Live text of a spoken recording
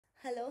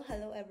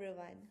Hello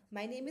everyone.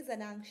 My name is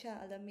Anangsha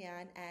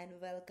Alamyan and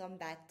welcome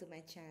back to my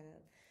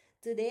channel.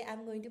 Today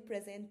I'm going to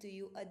present to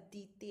you a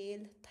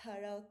detailed,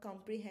 thorough,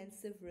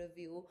 comprehensive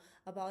review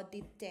about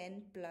the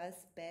 10 plus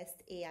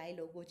best AI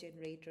logo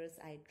generators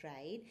I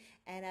tried,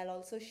 and I'll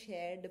also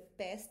share the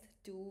best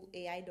 2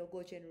 AI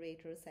logo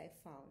generators I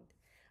found.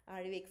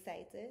 Are you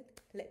excited?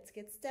 Let's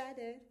get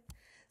started.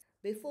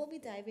 Before we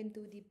dive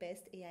into the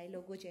best AI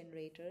logo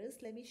generators,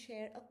 let me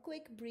share a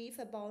quick brief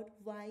about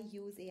why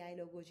use AI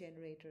logo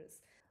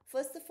generators.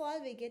 First of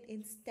all, we get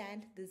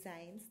instant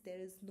designs.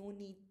 There is no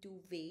need to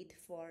wait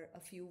for a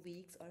few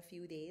weeks or a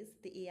few days.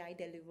 The AI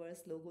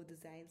delivers logo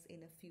designs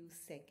in a few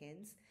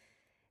seconds.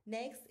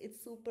 Next,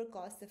 it's super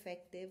cost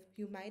effective.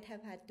 You might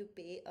have had to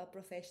pay a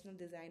professional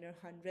designer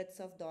hundreds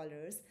of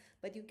dollars,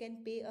 but you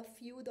can pay a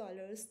few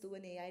dollars to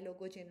an AI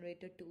logo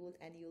generator tool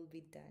and you'll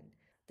be done.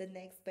 The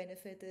next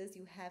benefit is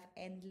you have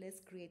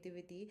endless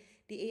creativity.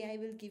 The AI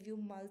will give you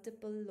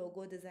multiple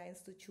logo designs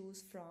to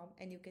choose from,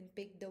 and you can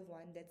pick the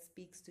one that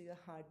speaks to your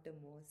heart the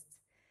most.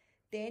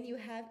 Then you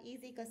have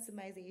easy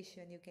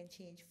customization. You can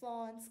change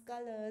fonts,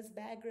 colors,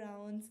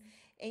 backgrounds,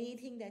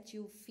 anything that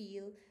you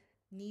feel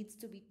needs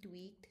to be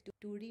tweaked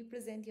to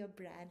represent your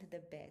brand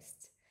the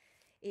best.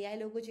 AI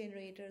logo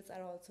generators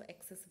are also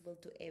accessible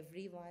to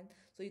everyone,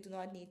 so you do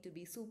not need to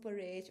be super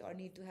rich or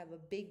need to have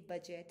a big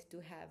budget to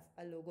have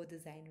a logo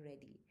design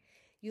ready.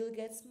 You'll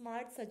get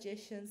smart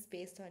suggestions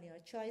based on your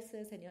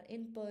choices and your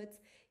inputs.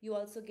 You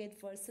also get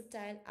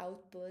versatile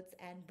outputs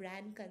and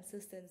brand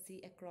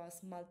consistency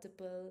across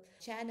multiple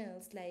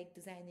channels like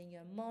designing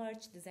your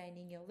merch,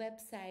 designing your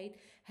website,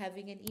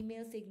 having an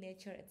email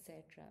signature,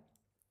 etc.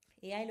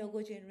 AI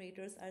logo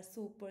generators are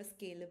super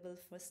scalable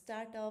for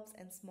startups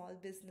and small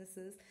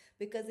businesses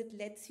because it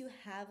lets you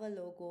have a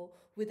logo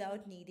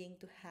without needing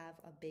to have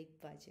a big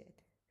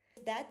budget.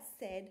 That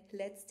said,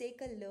 let's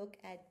take a look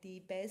at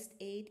the best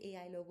 8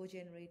 AI logo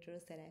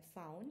generators that I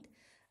found.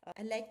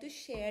 I'd like to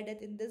share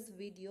that in this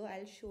video,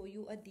 I'll show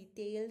you a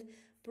detailed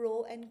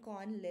pro and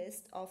con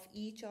list of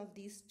each of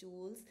these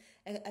tools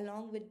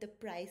along with the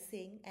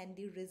pricing and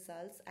the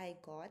results I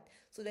got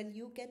so that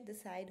you can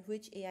decide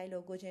which AI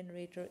logo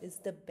generator is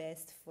the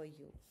best for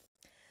you.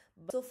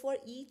 So for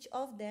each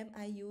of them,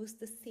 I used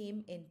the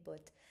same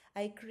input.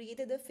 I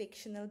created a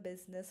fictional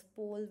business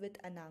poll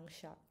with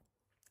Anangsha.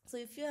 So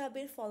if you have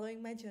been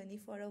following my journey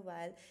for a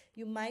while,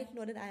 you might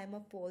know that I am a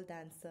pole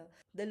dancer.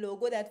 The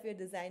logo that we are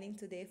designing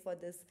today for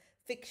this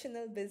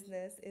fictional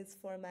business is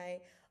for my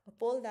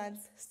pole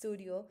dance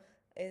studio.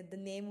 The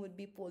name would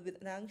be Pole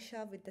with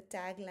Anangsha with the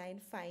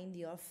tagline Find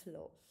Your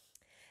Flow.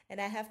 And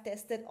I have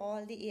tested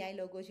all the AI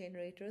logo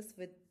generators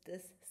with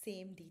this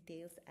same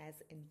details as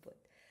input.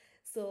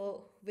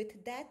 So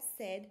with that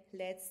said,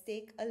 let's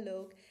take a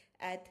look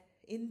at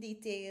in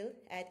detail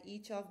at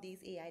each of these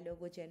AI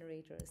logo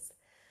generators.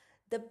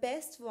 The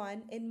best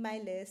one in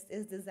my list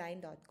is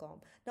Design.com.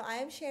 Now I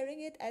am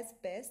sharing it as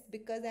best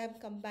because I am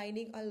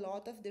combining a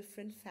lot of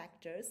different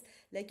factors.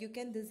 Like you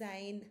can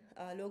design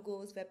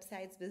logos,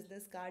 websites,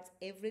 business cards,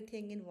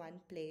 everything in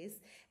one place,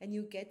 and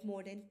you get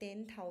more than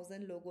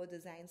 10,000 logo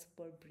designs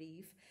per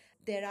brief.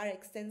 There are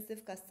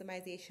extensive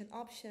customization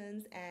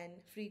options and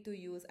free to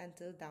use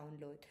until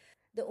download.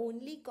 The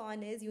only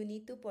con is you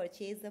need to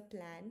purchase the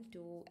plan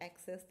to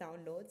access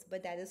downloads,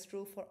 but that is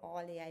true for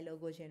all AI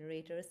logo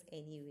generators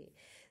anyway.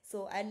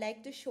 So I'd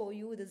like to show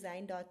you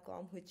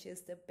Design.com, which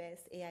is the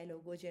best AI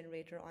logo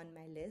generator on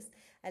my list.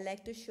 I'd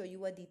like to show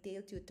you a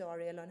detailed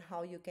tutorial on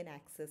how you can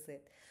access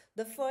it.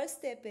 The first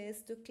step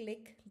is to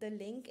click the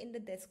link in the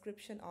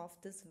description of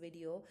this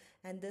video,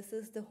 and this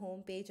is the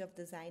home page of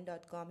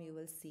Design.com you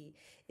will see.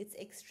 It's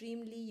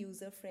extremely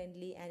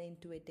user-friendly and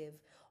intuitive.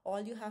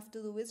 All you have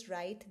to do is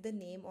write the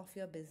name of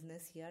your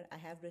business here. I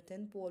have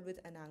written Pole with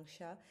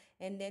Anangsha,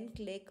 and then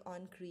click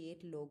on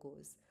Create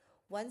Logos.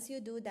 Once you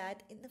do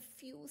that, in a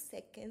few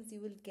seconds,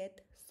 you will get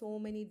so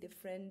many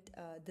different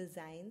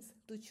designs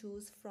to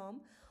choose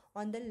from.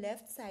 On the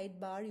left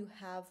sidebar, you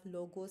have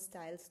logo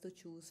styles to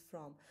choose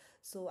from.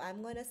 So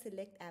I'm going to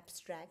select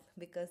abstract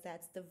because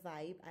that's the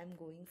vibe I'm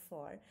going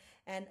for.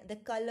 And the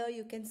color,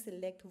 you can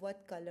select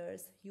what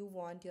colors you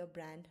want your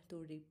brand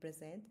to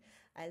represent.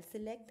 I'll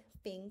select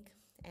pink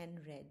and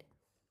red.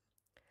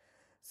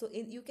 So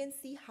you can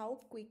see how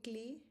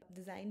quickly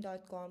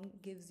Design.com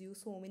gives you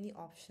so many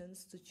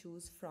options to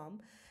choose from.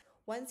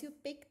 Once you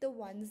pick the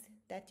ones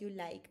that you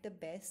like the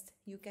best,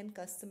 you can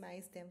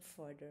customize them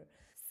further.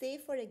 Say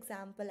for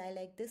example, I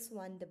like this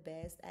one the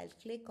best. I'll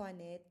click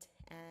on it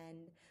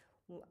and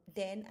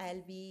then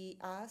I'll be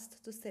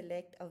asked to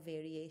select a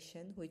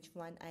variation, which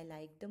one I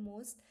like the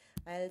most.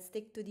 I'll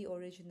stick to the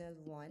original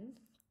one.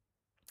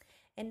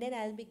 And then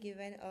I'll be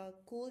given a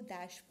cool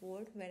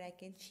dashboard where I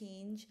can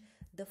change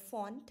the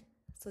font.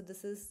 So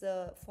this is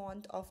the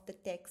font of the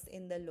text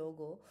in the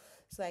logo.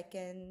 So I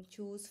can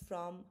choose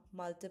from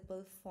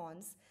multiple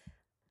fonts.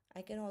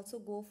 I can also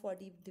go for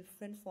the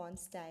different font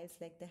styles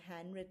like the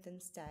handwritten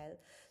style.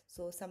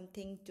 So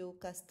something to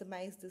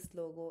customize this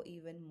logo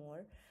even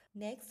more.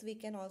 Next, we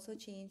can also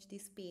change the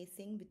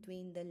spacing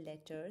between the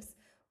letters,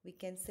 We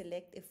can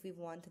select if we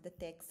want the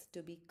text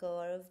to be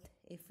curved,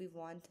 if we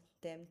want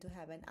them to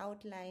have an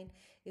outline,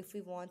 if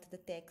we want the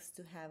text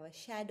to have a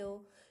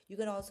shadow. You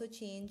can also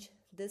change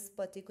this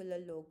particular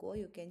logo.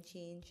 You can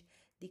change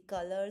the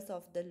colors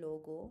of the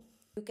logo.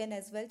 You can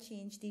as well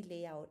change the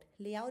layout.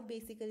 Layout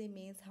basically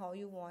means how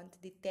you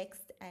want the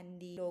text and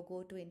the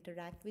logo to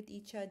interact with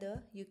each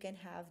other. You can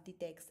have the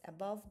text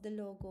above the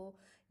logo,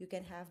 you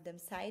can have them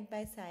side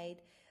by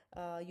side.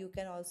 You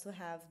can also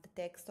have the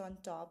text on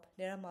top.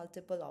 There are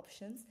multiple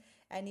options,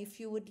 and if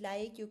you would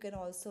like, you can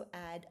also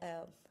add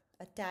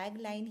a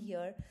tagline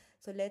here.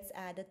 So let's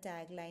add a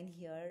tagline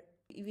here.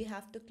 We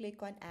have to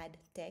click on add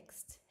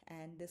text,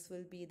 and this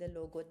will be the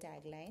logo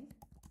tagline.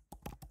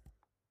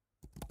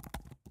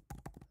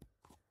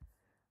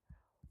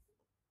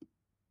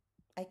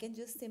 I can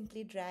just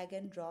simply drag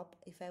and drop.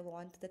 If I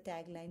want the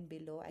tagline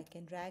below, I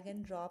can drag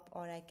and drop,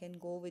 or I can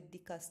go with the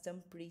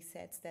custom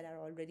presets that are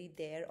already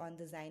there on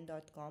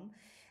design.com.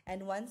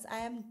 And once I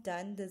am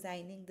done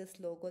designing this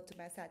logo to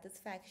my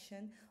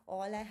satisfaction,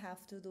 all I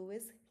have to do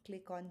is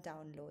click on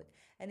download.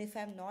 And if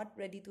I'm not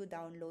ready to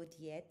download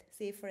yet,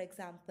 say for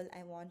example,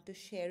 I want to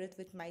share it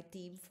with my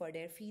team for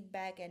their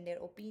feedback and their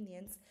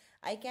opinions,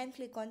 I can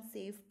click on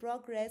save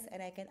progress,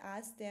 and I can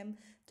ask them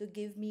to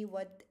give me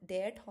what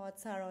their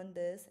thoughts are on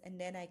this,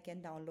 and then I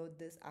can download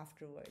this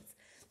afterwards.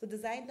 So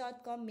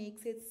design.com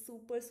makes it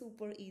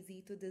super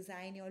easy to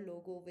design your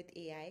logo with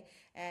AI,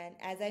 and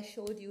as I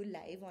showed you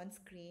live on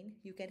screen,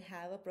 you can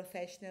have a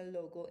professional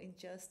logo in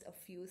just a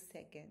few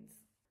seconds.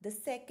 The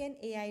second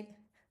AI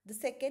the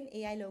second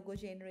AI logo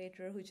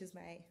generator, which is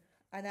my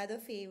another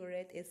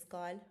favorite, is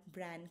called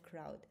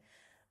BrandCrowd.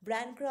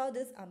 BrandCrowd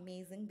is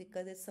amazing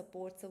because it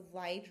supports a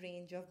wide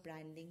range of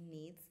branding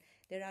needs.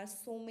 There are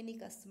so many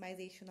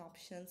customization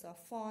options of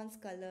fonts,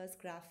 colors,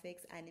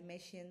 graphics,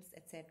 animations,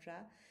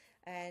 etc.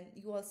 And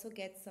you also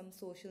get some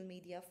social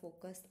media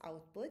focused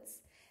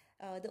outputs.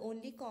 The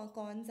only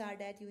cons are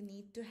that you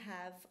need to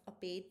have a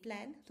paid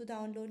plan to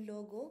download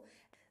logo.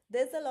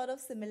 There's a lot of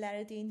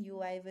similarity in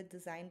UI with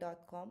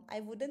design.com.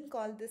 I wouldn't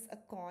call this a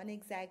con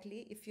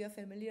exactly. If you're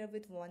familiar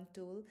with one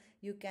tool,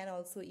 you can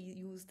also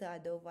use the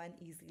other one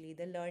easily.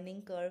 The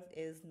learning curve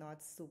is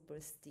not super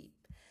steep.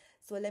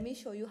 So let me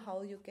show you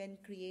how you can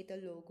create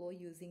a logo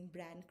using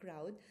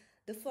BrandCrowd.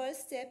 The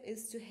first step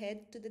is to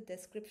head to the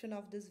description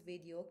of this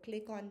video,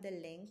 click on the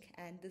link,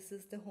 and this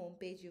is the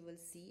homepage you will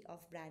see of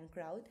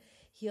BrandCrowd.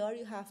 Here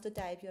you have to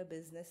type your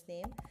business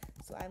name.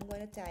 So I'm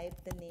going to type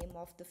the name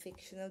of the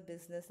fictional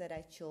business that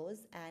I chose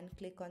and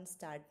click on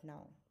start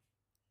now.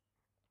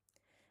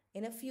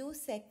 In a few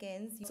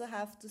seconds, you also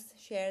have to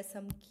share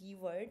some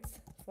keywords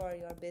for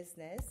your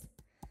business.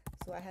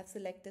 So I have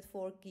selected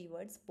 4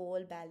 keywords: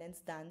 bold,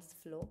 balance, dance,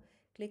 flow.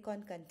 Click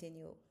on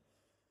continue.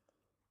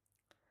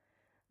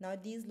 Now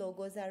these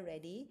logos are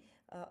ready.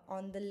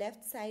 On the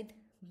left side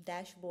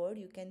dashboard,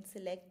 you can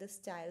select the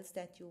styles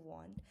that you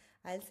want.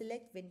 I'll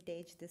select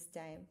vintage this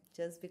time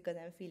just because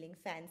I'm feeling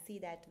fancy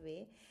that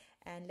way.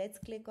 And let's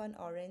click on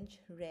orange,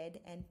 red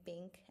and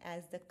pink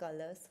as the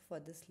colors for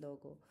this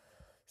logo.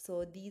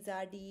 So these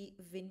are the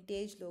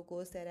vintage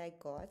logos that I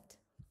got.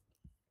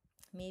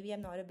 Maybe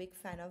I'm not a big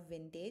fan of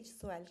vintage,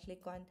 so I'll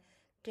click on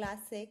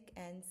classic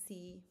and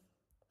see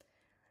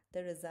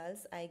the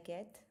results I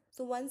get.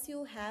 So once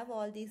you have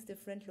all these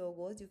different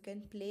logos, you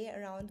can play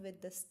around with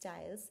the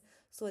styles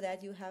so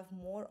that you have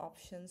more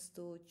options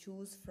to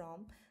choose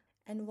from.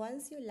 And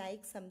once you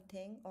like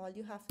something, all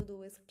you have to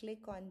do is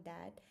click on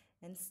that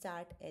and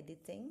start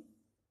editing.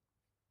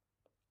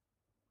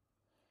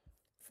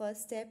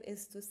 First step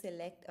is to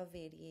select a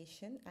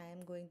variation. I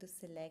am going to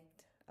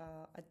select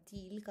a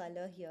teal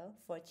color here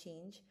for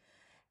change.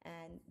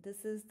 And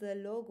this is the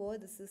logo,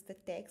 this is the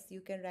text.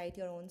 You can write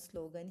your own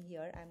slogan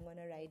here. I'm going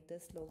to write the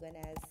slogan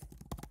as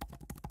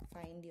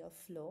find your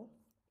flow.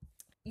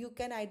 You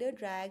can either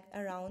drag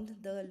around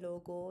the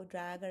logo,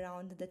 drag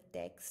around the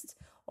text,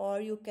 or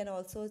you can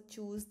also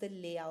choose the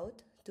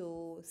layout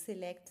to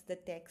select the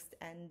text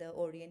and the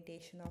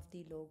orientation of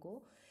the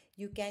logo.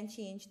 You can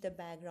change the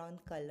background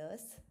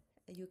colors.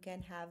 You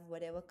can have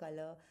whatever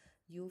color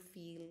you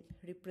feel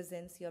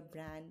represents your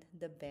brand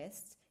the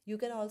best. You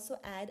can also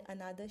add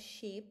another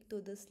shape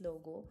to this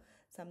logo,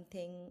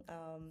 something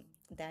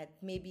that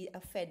maybe a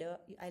feather.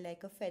 I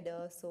like a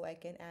feather, so I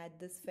can add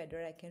this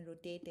feather. I can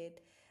rotate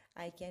it,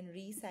 I can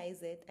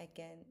resize it, I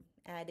can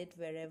add it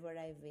wherever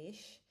I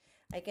wish.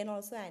 I can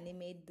also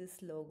animate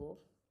this logo.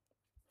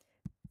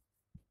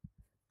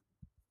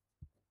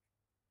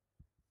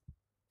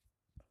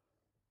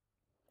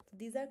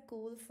 These are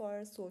cool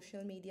for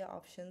social media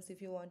options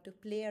if you want to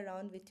play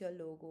around with your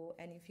logo,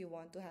 and if you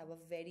want to have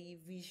a very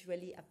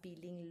visually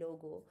appealing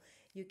logo,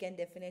 you can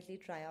definitely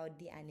try out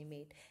the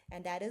animate.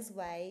 And that is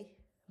why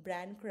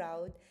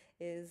BrandCrowd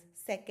is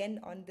second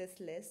on this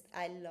list.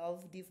 I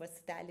love the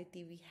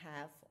versatility we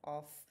have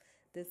of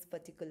this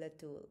particular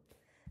tool.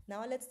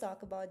 Now let's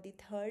talk about the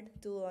third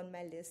tool on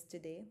my list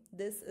today.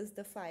 This is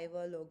the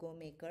Fiverr Logo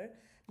Maker.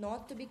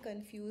 Not to be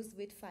confused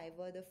with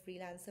Fiverr, the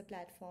freelancer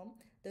platform.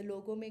 The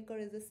Logo Maker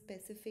is a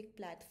specific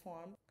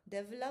platform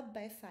developed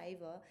by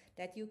Fiverr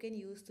that you can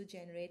use to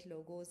generate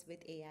logos with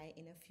AI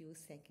in a few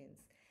seconds.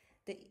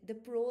 The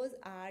pros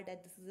are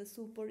that this is a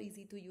super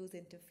easy to use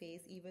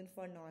interface even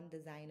for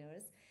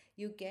non-designers.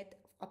 You get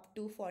up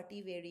to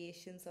 40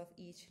 variations of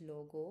each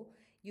logo.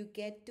 You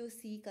get to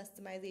see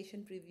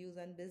customization previews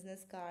on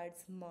business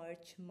cards,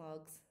 merch,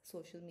 mugs,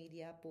 social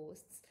media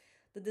posts.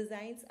 The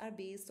designs are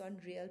based on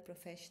real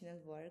professional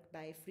work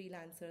by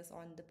freelancers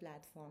on the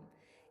platform.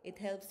 It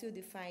helps you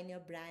define your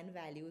brand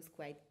values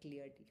quite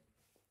clearly.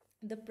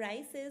 The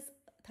price is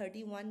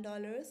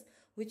 $31,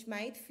 which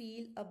might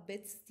feel a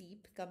bit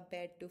steep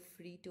compared to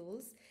free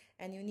tools,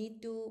 and you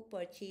need to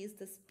purchase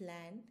this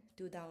plan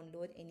to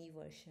download any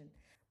version.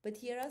 But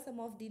here are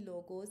some of the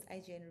logos I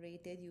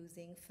generated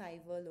using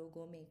Fiverr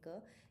Logo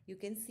Maker. You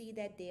can see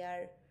that they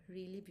are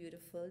really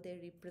beautiful. They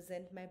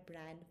represent my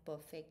brand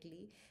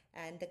perfectly,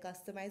 and the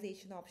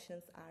customization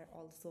options are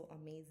also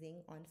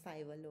amazing on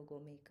Fiverr Logo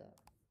Maker.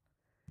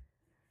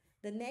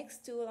 The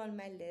next tool on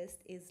my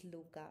list is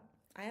Looka.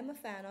 I am a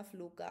fan of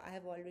Looka. I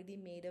have already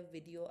made a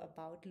video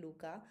about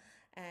Looka,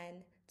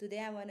 and today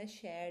I want to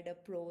share the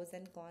pros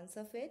and cons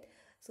of it.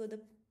 So the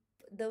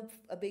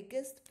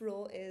biggest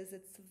pro is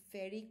it's a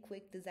very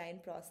quick design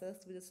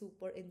process with a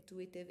super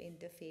intuitive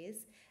interface,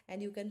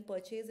 and you can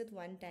purchase it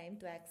one time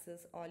to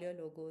access all your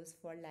logos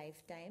for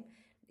lifetime.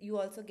 You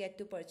also get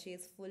to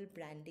purchase full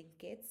branding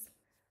kits.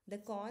 The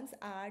cons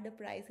are the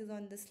price is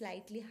on the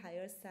slightly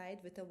higher side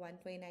with a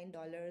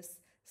 $129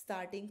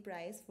 starting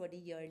price for the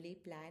yearly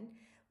plan.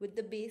 With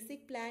the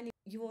basic plan,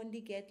 you only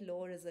get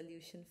low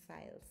resolution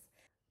files.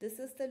 This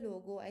is the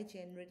logo I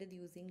generated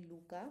using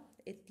Looka.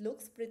 It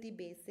looks pretty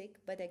basic,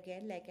 but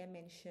again, like I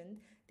mentioned,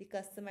 the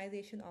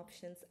customization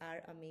options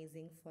are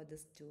amazing for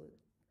this tool.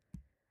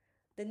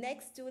 The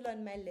next tool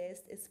on my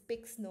list is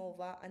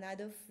PixNova,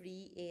 another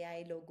free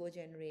AI logo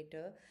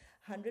generator.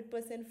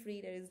 100%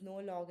 free, there is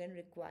no login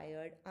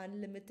required,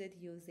 unlimited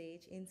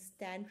usage,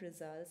 instant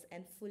results,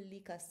 and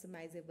fully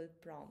customizable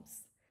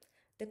prompts.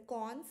 The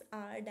cons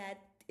are that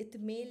it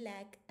may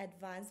lack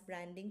advanced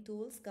branding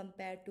tools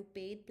compared to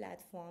paid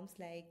platforms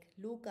like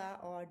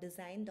Looka or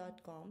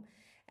Design.com,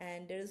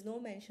 and there is no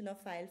mention of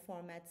file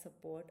format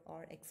support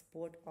or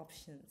export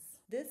options.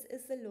 This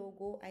is the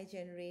logo I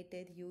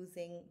generated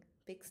using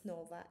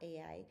PixNova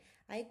AI.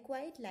 I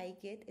quite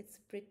like it. It's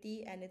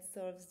pretty and it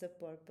serves the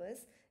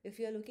purpose. If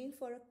you're looking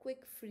for a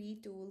quick free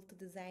tool to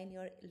design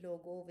your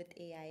logo with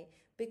AI,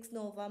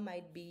 PixNova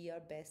might be your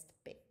best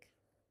pick.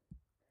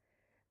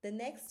 The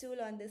next tool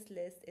on this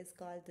list is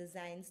called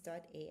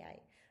Designs.AI.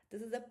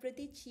 This is a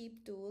pretty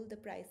cheap tool. The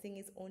pricing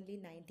is only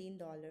 $19.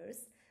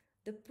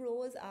 The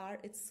pros are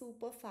it's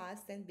super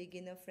fast and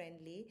beginner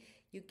friendly.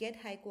 You get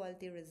high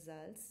quality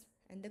results.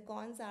 And the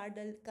cons are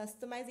the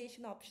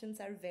customization options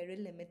are very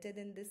limited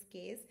in this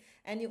case,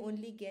 and you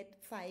only get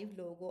 5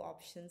 logo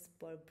options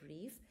per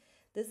brief.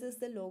 This is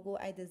the logo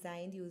I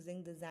designed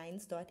using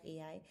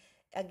Designs.AI.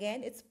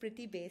 Again, it's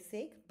pretty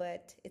basic,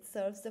 but it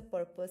serves the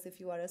purpose if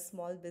you are a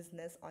small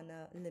business on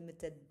a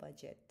limited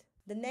budget.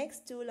 The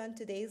next tool on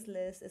today's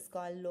list is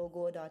called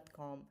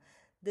Logo.com.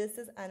 This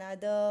is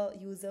another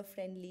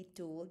user-friendly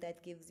tool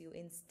that gives you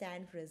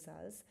instant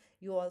results.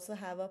 You also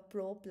have a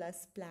Pro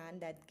Plus plan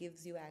that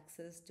gives you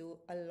access to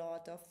a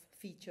lot of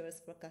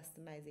features for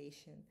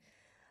customization.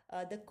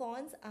 The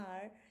cons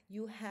are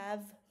you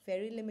have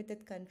very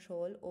limited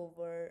control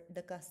over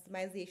the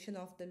customization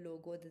of the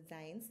logo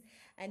designs,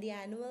 and the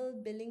annual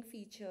billing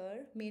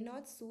feature may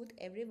not suit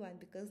everyone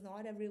because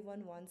not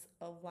everyone wants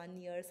a 1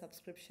 year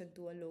subscription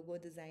to a logo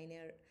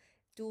designer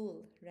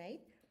tool, right?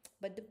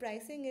 But the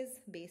pricing is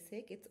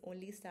basic. It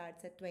only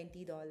starts at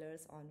 $20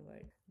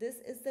 onward. This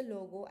is the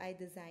logo I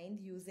designed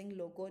using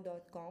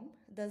logo.com.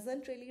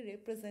 Doesn't really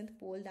represent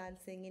pole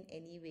dancing in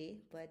any way,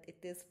 but it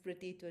is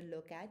pretty to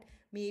look at.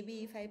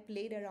 Maybe if I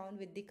played around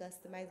with the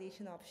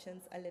customization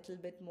options a little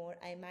bit more,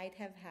 I might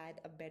have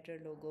had a better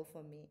logo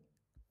for me.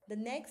 The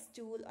next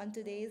tool on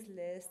today's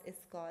list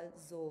is called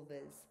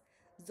Zoviz.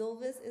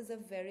 Zoviz is a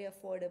very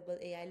affordable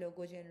AI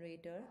logo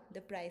generator.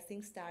 The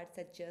pricing starts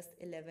at just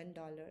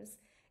 $11.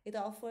 It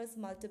offers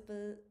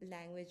multiple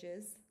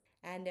languages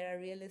and there are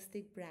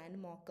realistic brand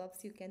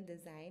mockups you can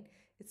design.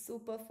 It's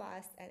super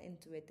fast and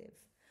intuitive.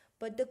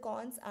 But the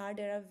cons are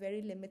there are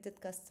very limited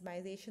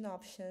customization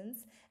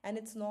options and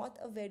it's not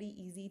a very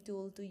easy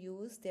tool to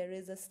use. There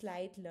is a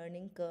slight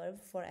learning curve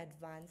for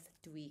advanced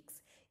tweaks.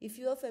 If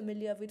you are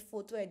familiar with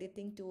photo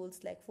editing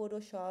tools like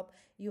Photoshop,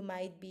 you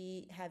might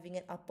be having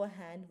an upper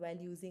hand while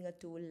using a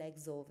tool like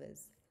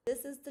Zoviz.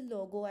 This is the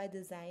logo I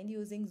designed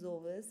using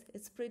Zoviz.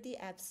 It's pretty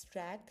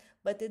abstract,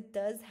 but it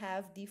does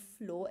have the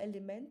flow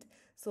element,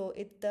 so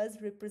it does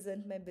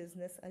represent my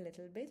business a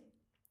little bit.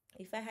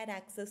 If I had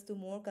access to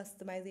more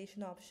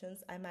customization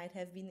options, I might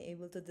have been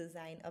able to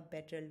design a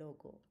better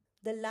logo.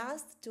 The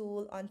last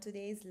tool on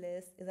today's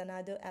list is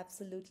another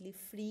absolutely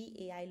free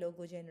AI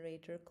logo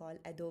generator called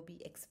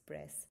Adobe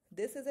Express.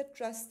 This is a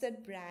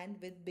trusted brand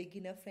with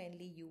beginner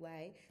friendly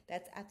UI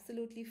that's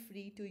absolutely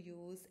free to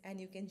use, and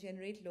you can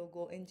generate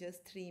logo in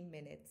just 3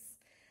 minutes.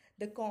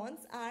 The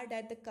cons are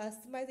that the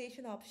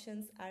customization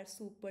options are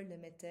super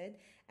limited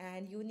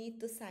and you need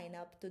to sign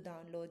up to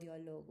download your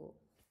logo.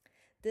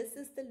 This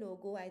is the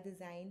logo I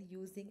designed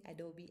using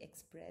Adobe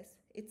Express.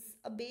 It's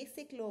a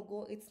basic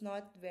logo, it's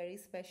not very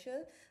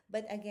special,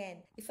 but again,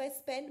 if I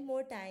spend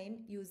more time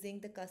using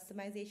the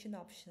customization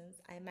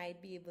options, I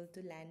might be able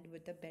to land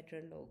with a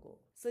better logo.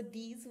 So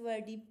these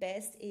were the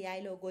best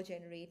AI logo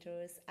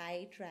generators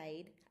I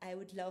tried. I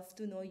would love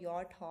to know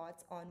your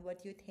thoughts on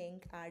what you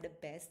think are the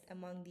best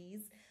among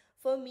these.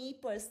 For me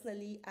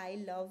personally,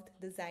 I loved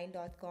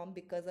Design.com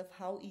because of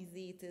how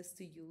easy it is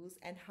to use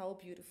and how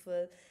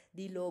beautiful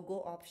the logo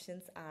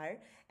options are,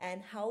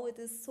 and how it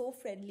is so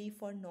friendly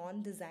for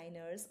non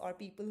designers or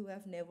people who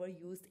have never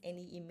used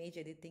any image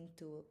editing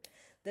tool.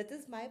 That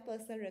is my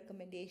personal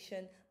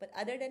recommendation. But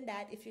other than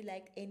that, if you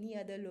liked any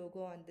other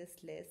logo on this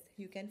list,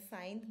 you can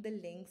find the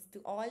links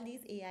to all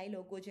these AI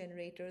logo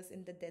generators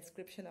in the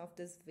description of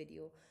this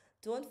video.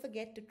 Don't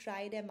forget to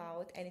try them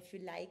out, and if you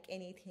like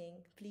anything,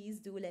 please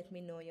do let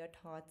me know your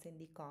thoughts in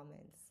the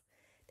comments.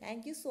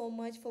 Thank you so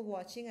much for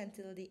watching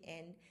until the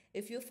end.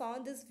 If you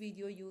found this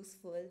video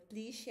useful,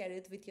 please share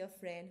it with your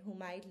friend who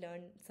might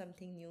learn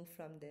something new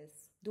from this.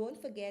 Don't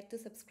forget to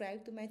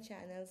subscribe to my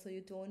channel so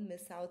you don't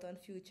miss out on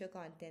future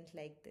content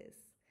like this.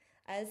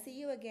 I'll see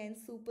you again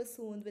super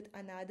soon with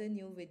another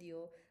new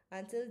video.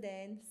 Until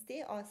then,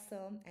 stay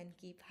awesome and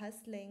keep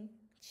hustling.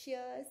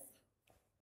 Cheers!